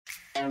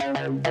Raise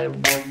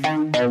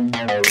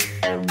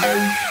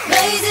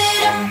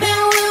it up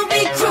and we'll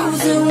be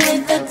cruising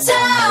with the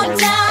top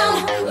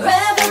down.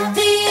 Rev up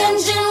the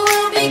engine,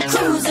 we'll be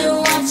cruising,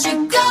 watch it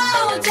go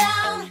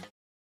down.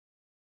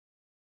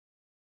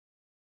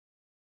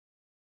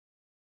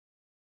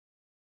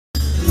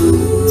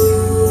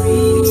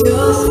 Read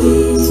your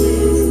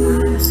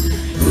speeches,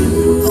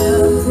 you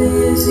are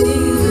busy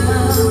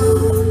now.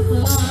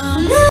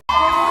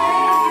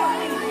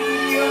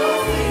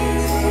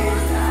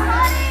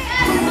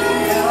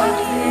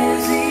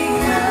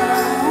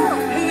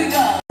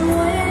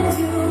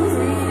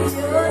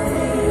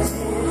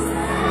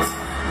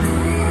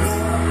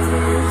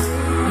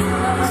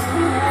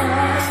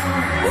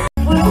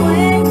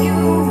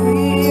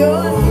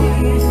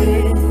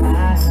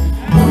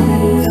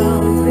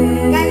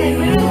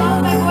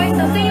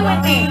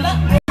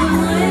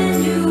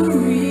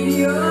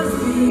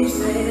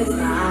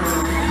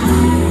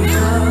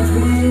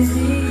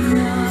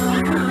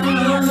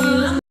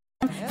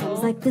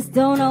 This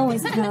don't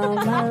always come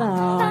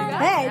along.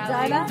 Hey,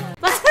 Dinah.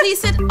 Let's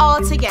piece it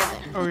all together.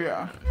 Oh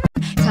yeah.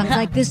 Times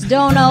like this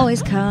don't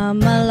always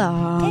come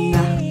along.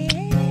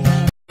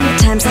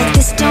 Times like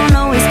this don't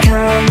always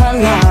come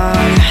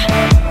along.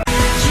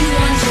 You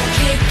want your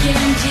cake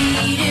and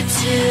eat it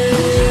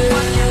too.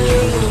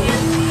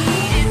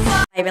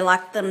 Baby,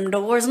 lock them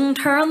doors and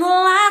turn the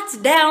lights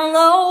down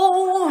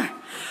low.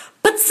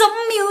 Put some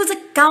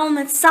music on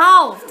that's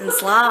soft and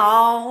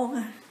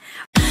slow.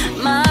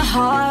 My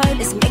heart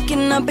is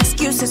making up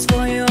excuses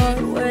for your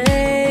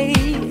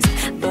ways,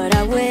 but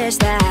I wish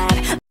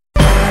that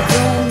I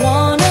don't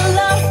want a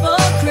lot for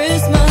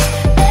Christmas.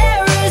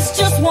 There is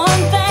just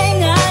one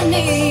thing I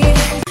need.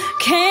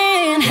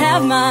 Can't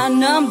have my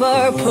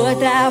number, put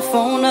that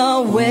phone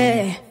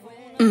away.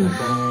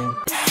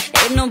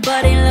 Ain't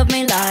nobody love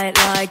me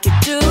like you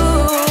do.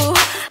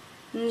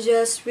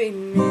 Just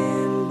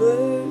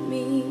remember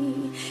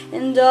me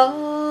and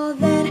all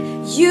that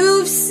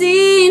you've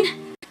seen.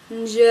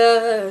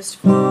 Just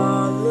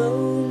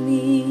follow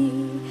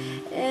me,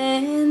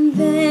 and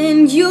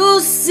then you'll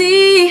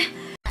see.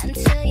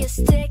 Until you're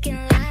sticking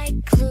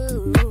like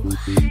glue.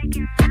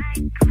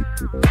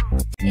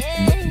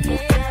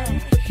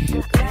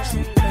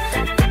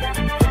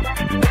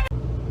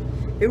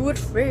 It would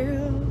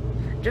feel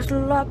just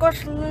like a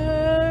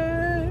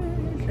sledgehammer.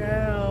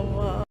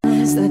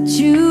 That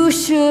you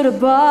should have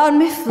bought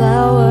me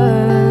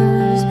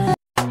flowers.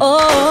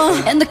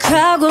 Oh, and the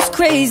crowd goes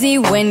crazy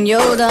when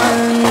you're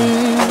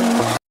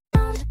done.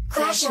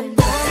 Crash and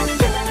burn,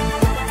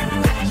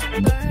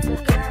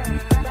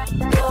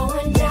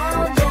 going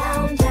down,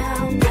 down,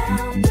 down,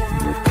 down,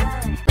 down.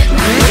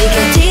 We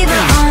get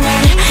diva on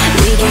it,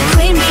 we get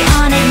Queen Bee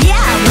on it,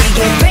 yeah. We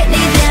get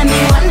Britney, Demi,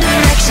 One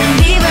Direction,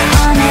 Bieber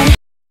on it.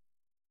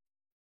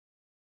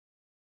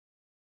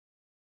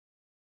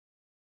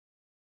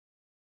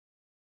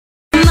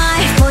 My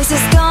voice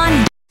is gone,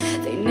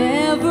 they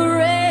never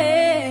end.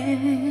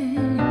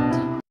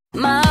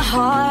 My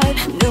heart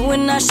knew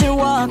when I should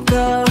walk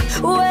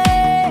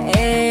away,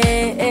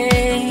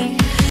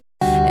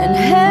 and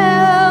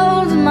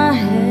held my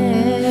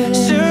head.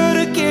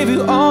 Should've gave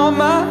you all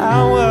my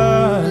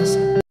hours.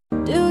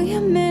 Do you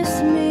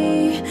miss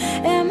me?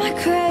 Am I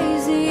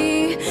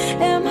crazy?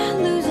 Am I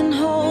losing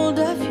hold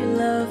of your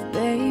love,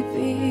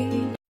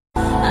 baby?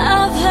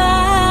 I've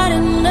had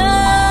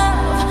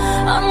enough.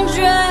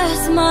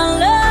 Undress my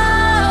love.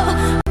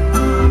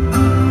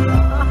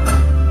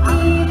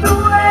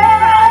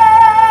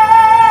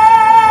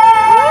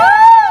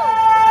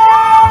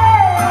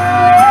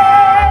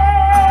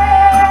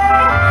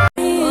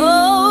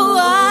 Oh,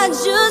 I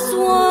just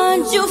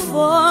want you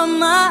for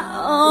my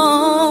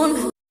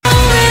own.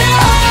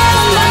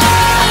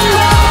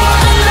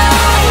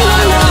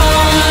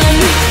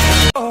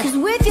 Cause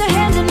with your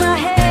hands in my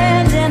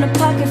hand and a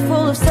pocket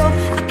full of soap,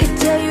 I could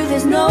tell you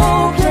there's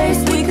no place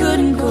we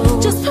couldn't go.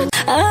 Just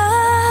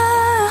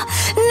I'll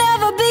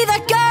never be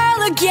that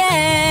girl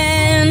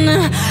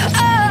again.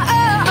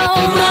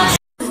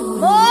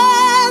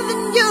 More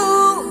than you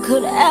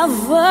could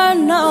ever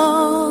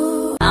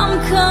know. I'm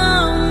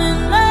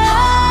coming up.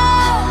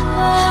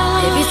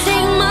 If you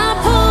take my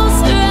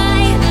pulse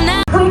right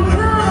now, we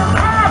could have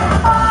had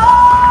it all.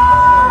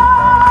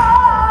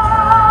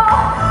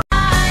 I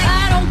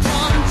don't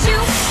want you.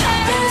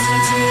 Goes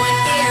into an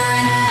ear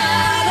and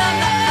out of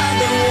the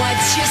other. What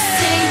you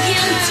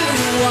saying to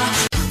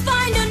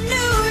find a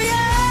new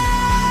you?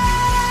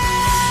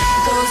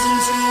 Goes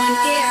into an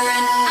ear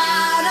and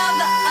out of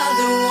the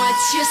other. What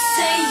you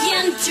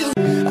saying to?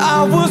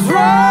 I was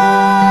wrong.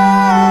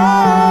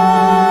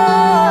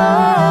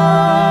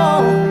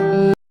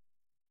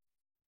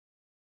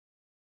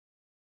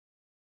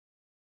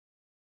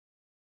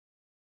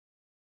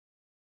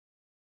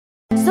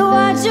 So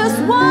I just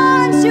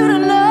want you to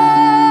know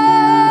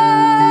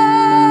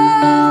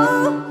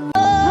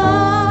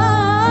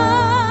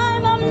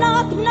I'm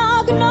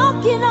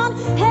knocking on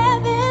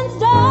heaven's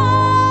door.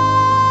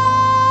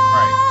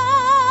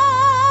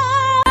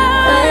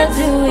 Where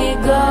do we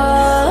go?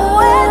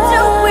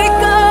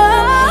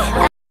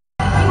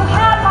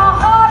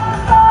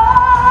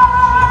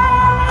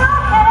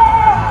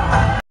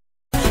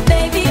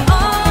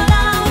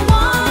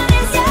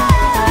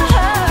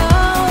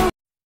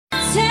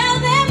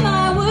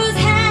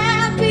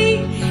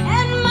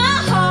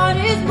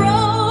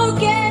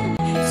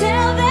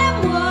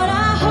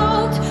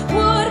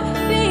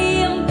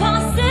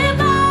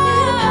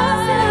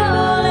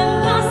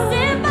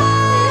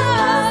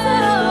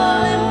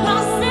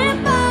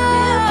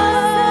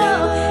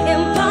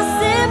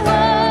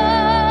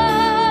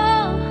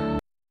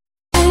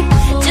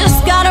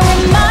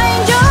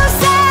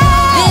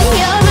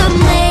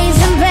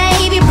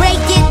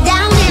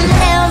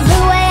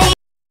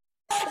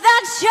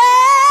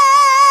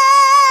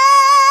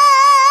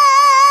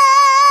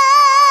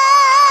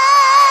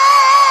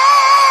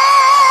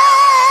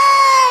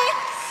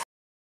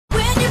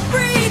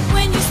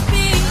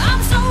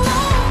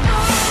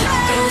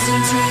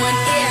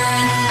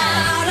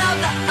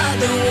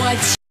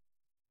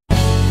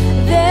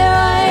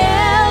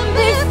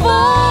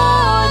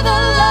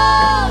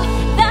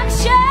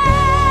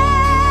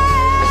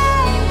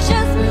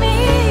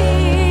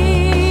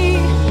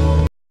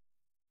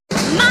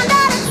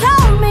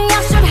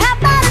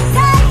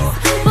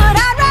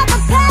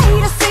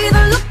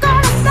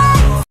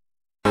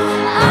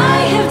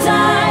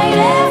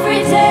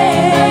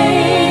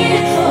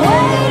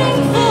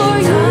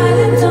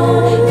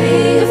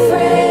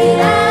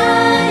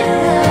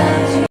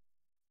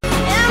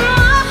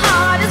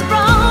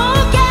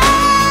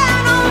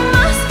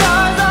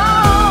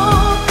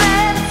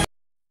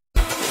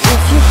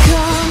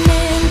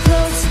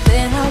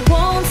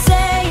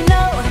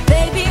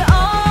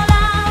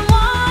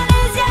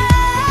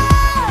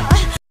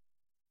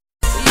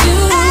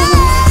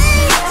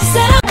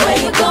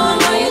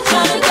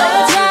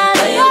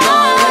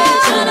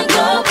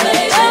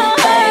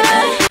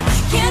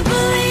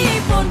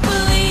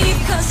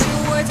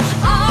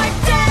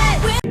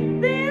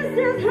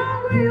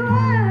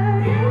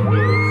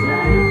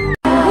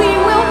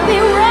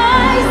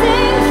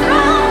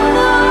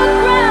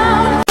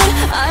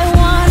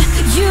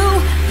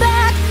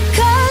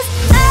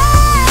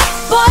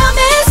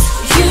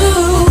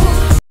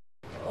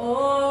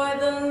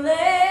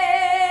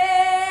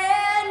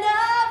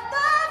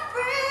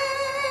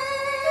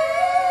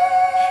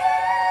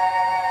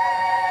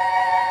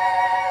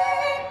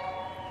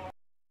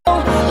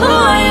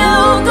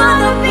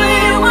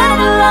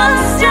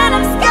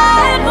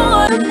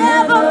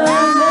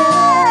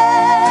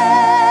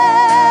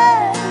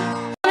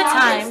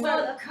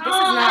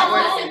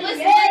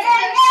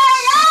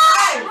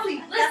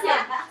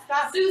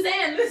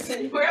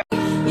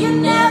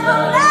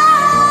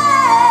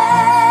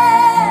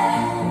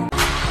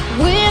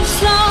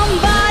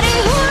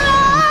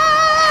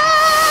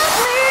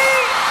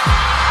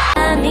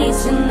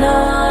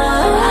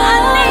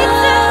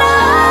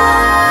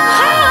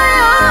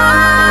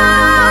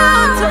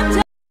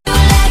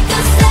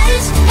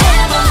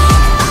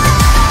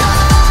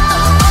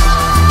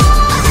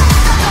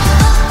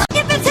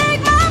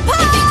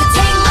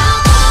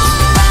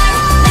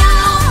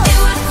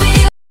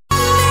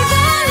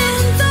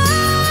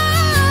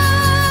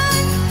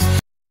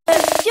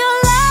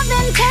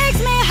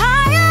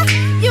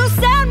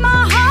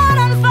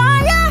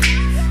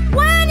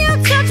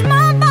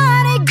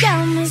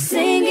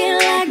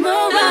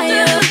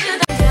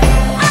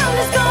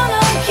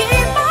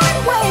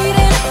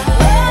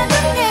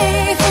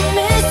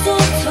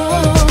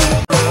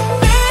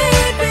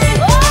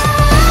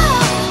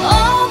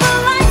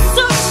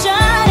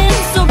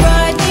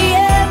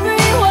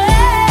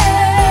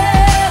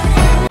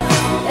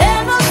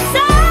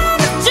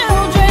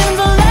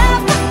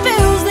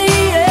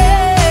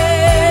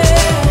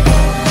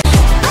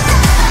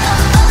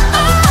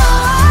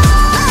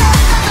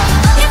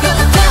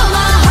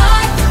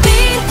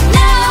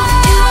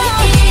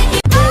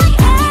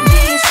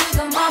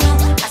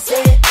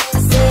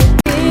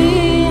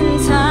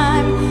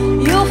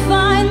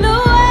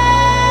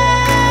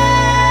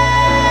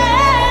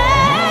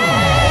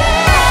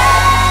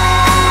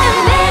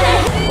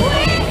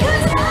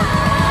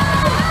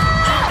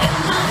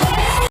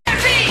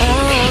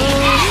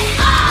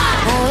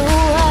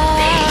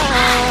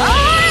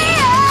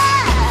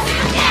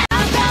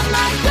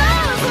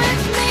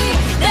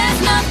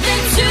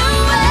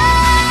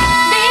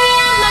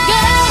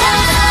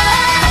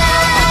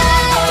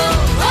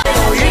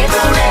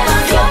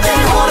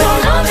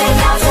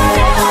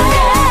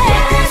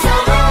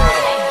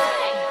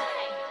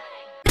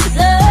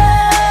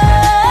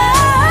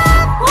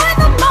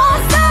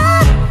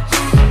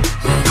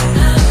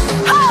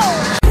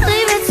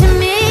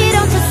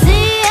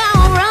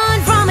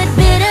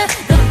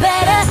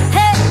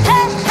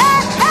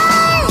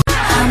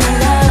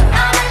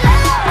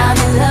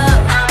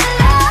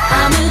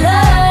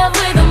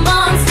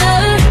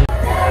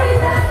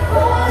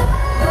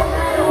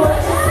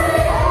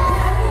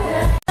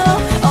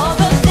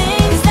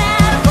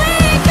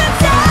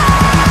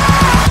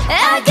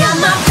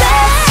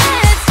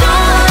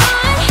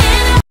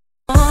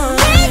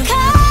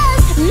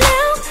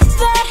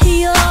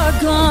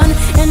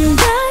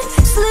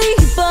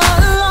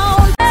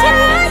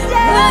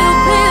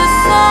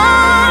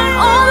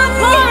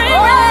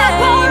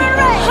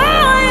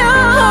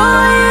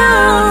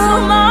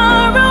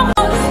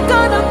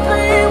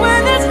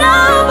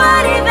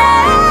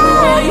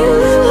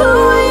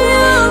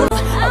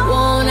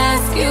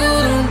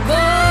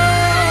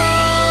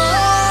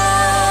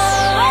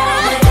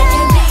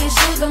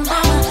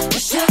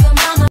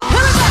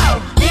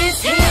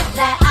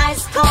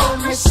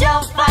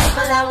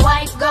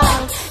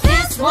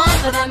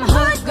 them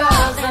hood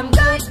girls, them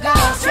good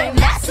girls, straight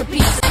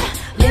masterpieces.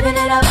 Living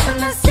it up in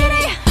the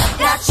city.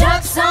 Got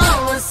Chuck's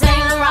on, was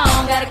saying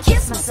wrong. Gotta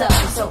kiss myself,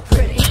 I'm so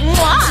pretty. To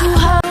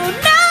her,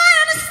 now I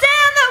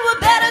understand that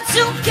we're better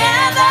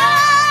together.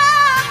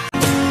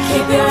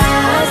 Keep your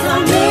eyes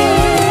on me.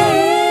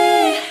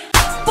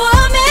 Boy,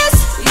 I miss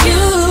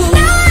you.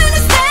 Now I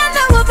understand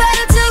that we're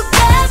better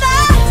together.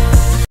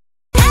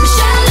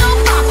 Shallow,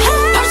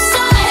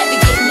 personal, heavy,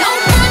 getting no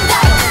one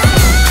down.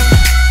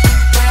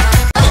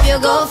 You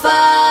go far.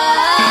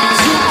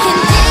 You can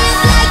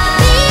dance like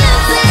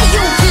Beyonce.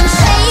 You can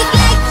shake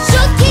like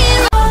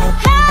Shakira.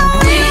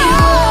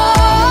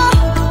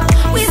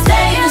 We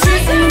stay in the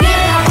streets and get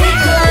out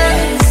because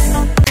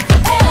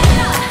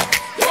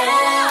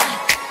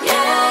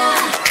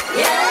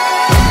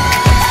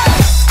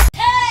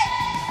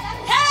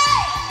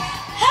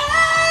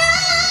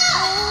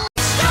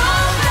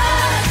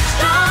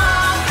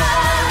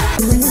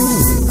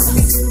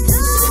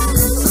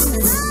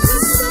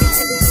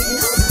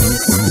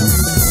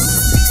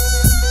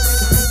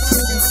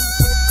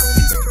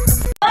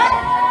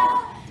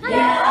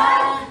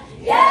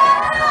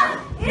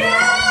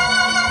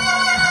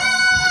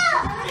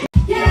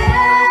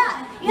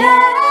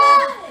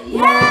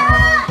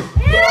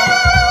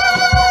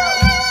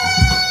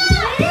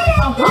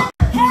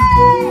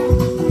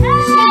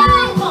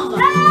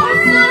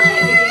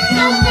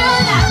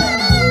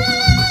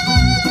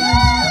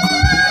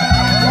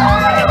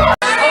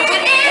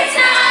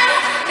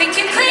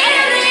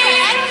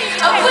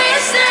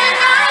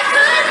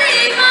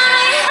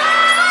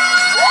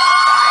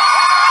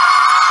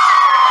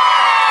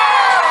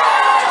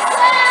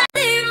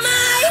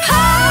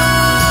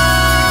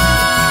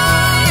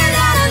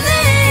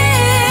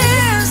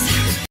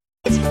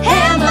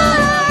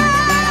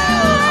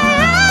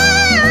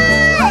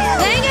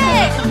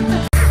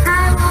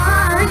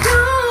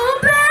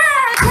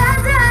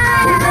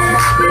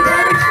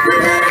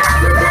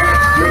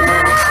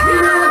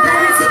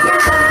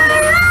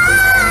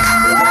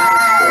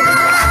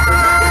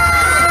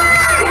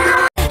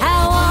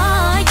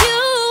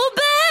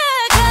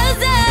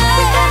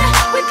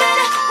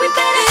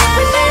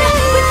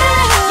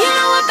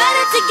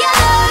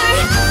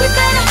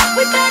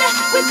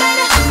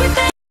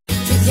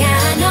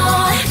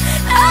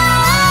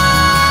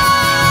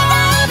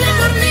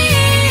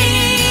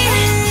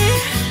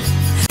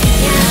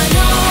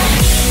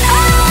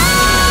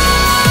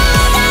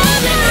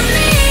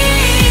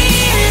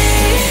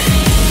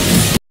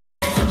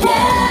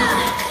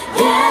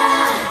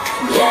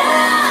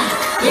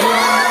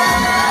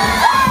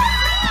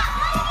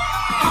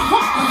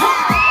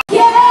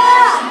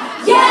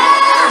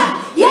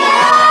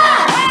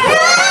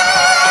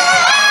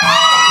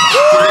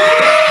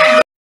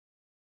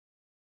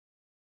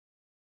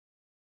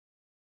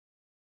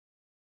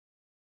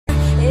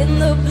in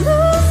the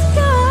blue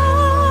skies.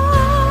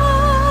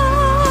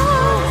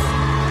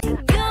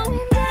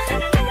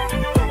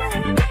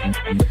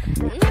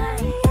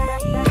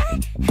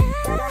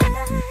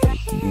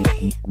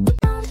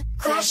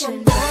 Crash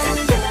and burn,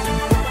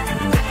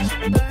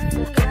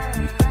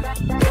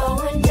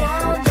 going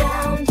down,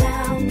 down,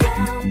 down,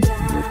 down,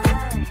 down.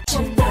 Crash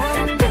and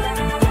burn,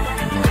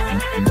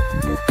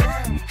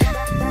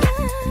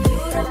 you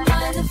don't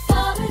mind the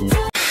falling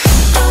to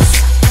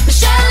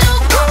shallow,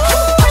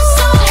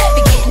 personal,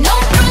 heavy, getting no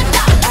 $1.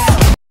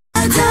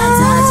 Don't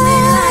touch me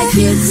like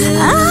you do.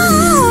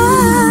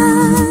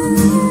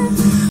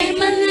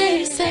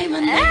 Say my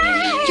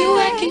name, you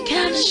acting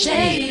kinda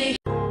shady.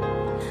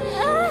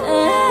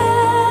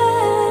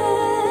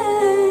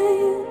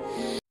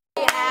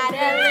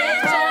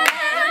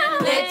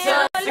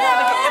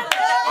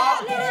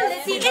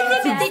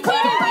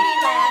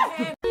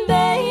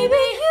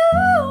 Baby, you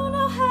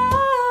know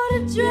how to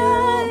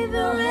drive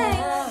away,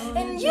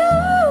 and you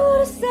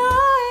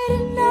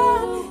decided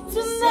not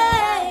to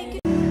make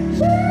it.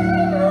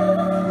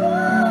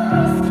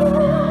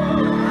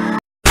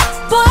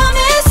 Boy, I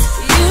miss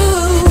you.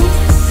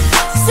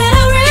 Said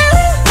I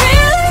really,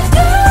 really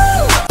do.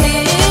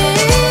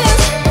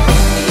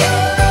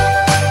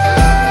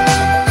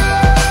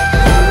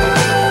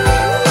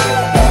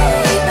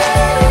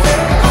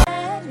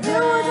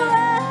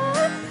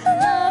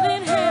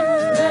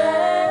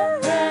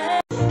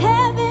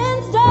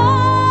 Heaven's door.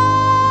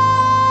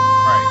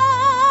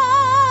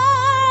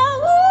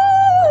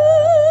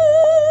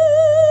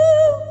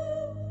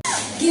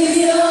 Give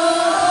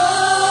yours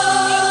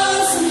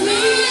to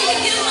me.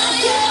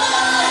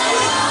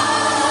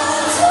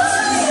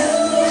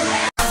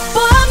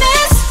 Boy, I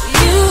miss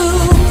you.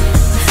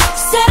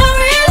 Said I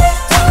really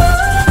do.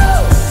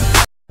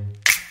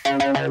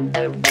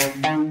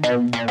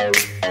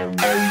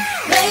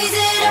 Raise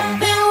it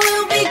up and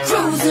we'll be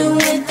cruising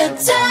with the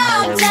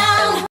top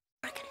down.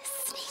 We're gonna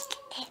sneak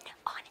in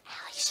on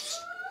Allie's.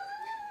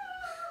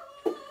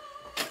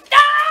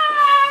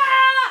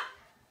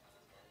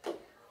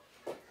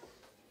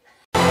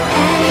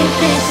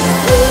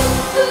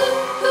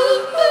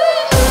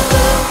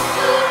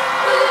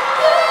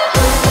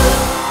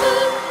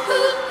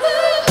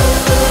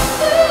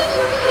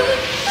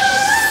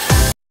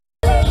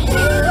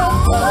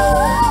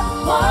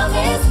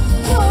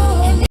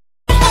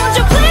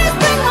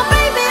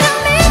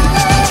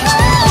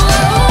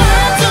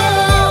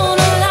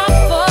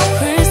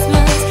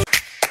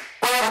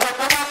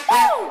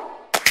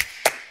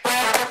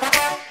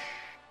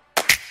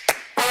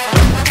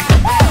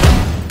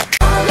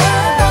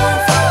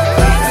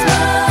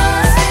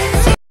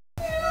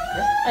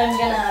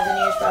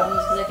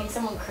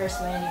 curse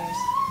my ears.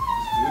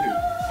 Voodoo.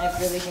 I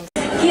really think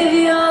so. Give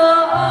your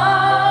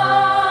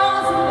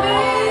all to me.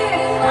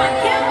 I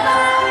can't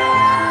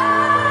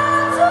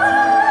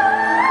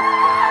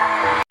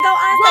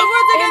What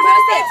words are you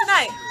gonna say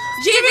tonight?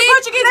 GB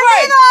Portuguese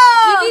word.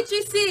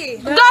 GVGC.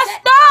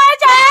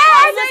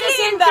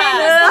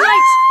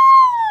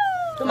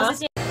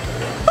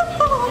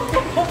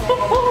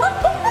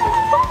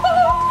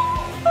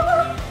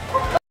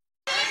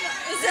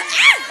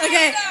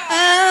 Okay.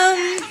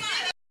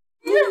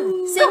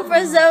 Sing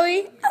for Zoe.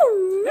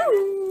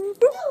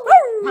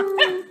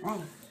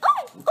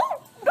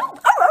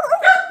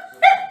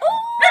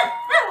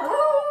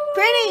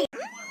 Pretty.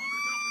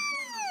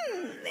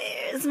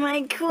 There's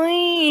my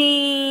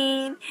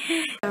queen.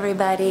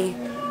 Everybody.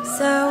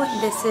 So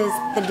this is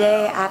the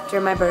day after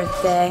my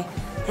birthday.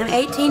 I'm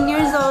 18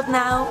 years old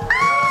now.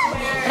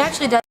 It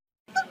actually does.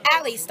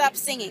 Allie, stop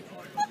singing.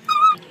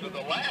 For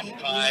the last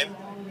time.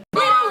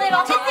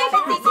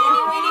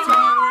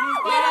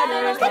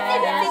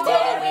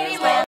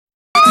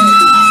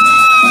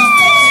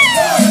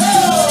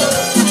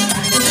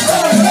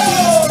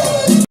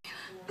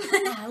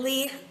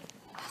 Allie.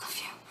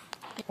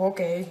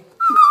 Okay.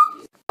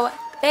 So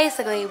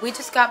basically, we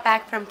just got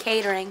back from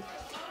catering,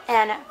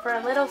 and for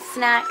a little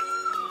snack,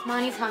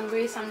 Moni's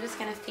hungry, so I'm just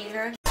gonna feed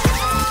her.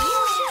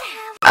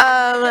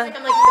 I'm like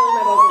killing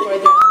my vocal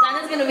cords.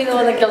 Dana's gonna be the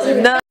one that kills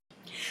her. No.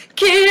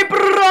 Keep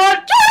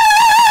rocking.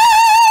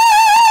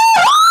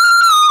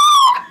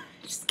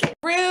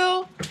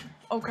 Real.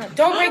 Okay.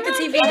 Don't break the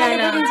TV,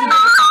 Dana.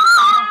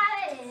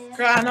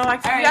 Girl, I know. You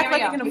act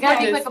like you can avoid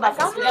this. Quick about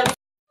this. We gotta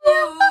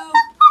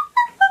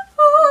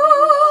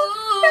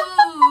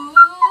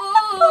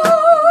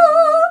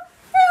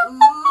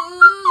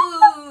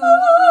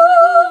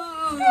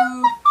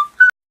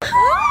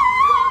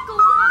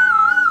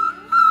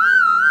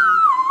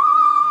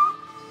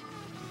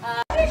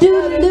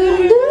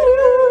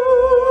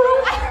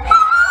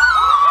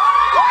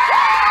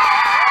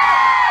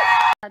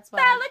That's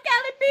fine.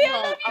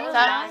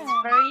 That's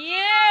for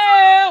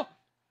you.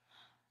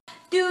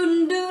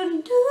 Doon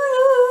doon doo.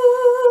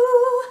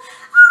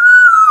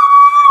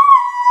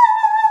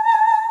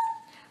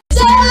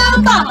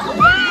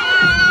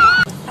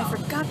 I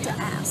forgot to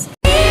ask.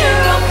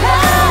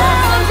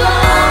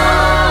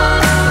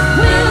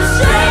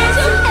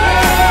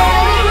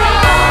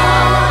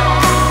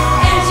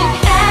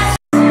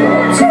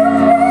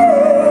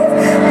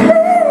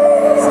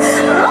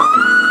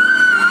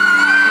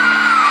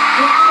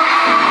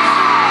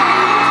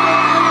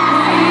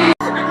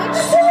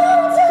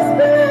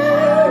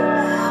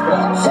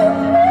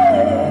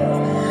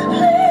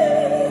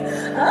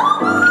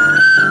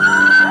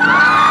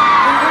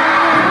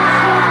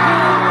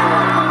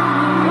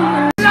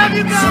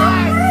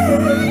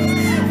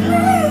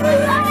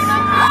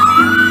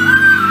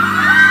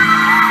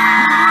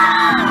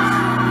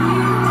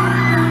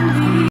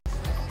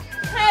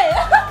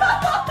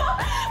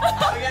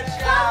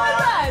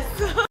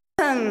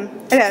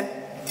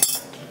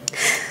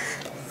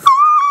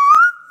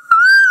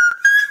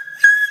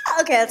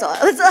 Okay, that's all.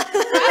 That's all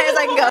as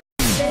I can go.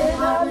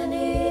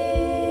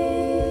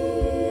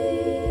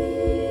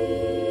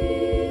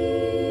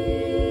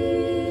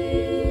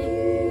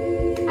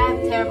 I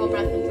have terrible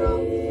breath control.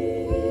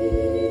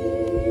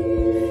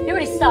 You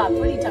already stopped.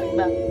 What are you talking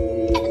about?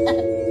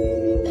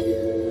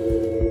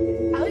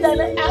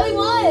 Allie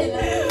won!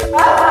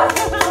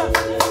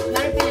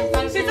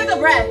 She took a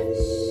breath.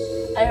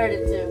 I heard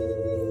it too.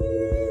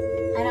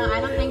 I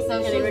don't think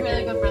so. She has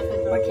really good breath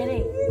control. We're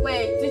kidding.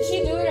 Wait, did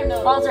she do it or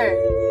no? Falter.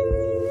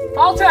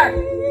 Falter.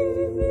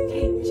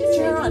 Okay, just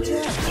Turn on.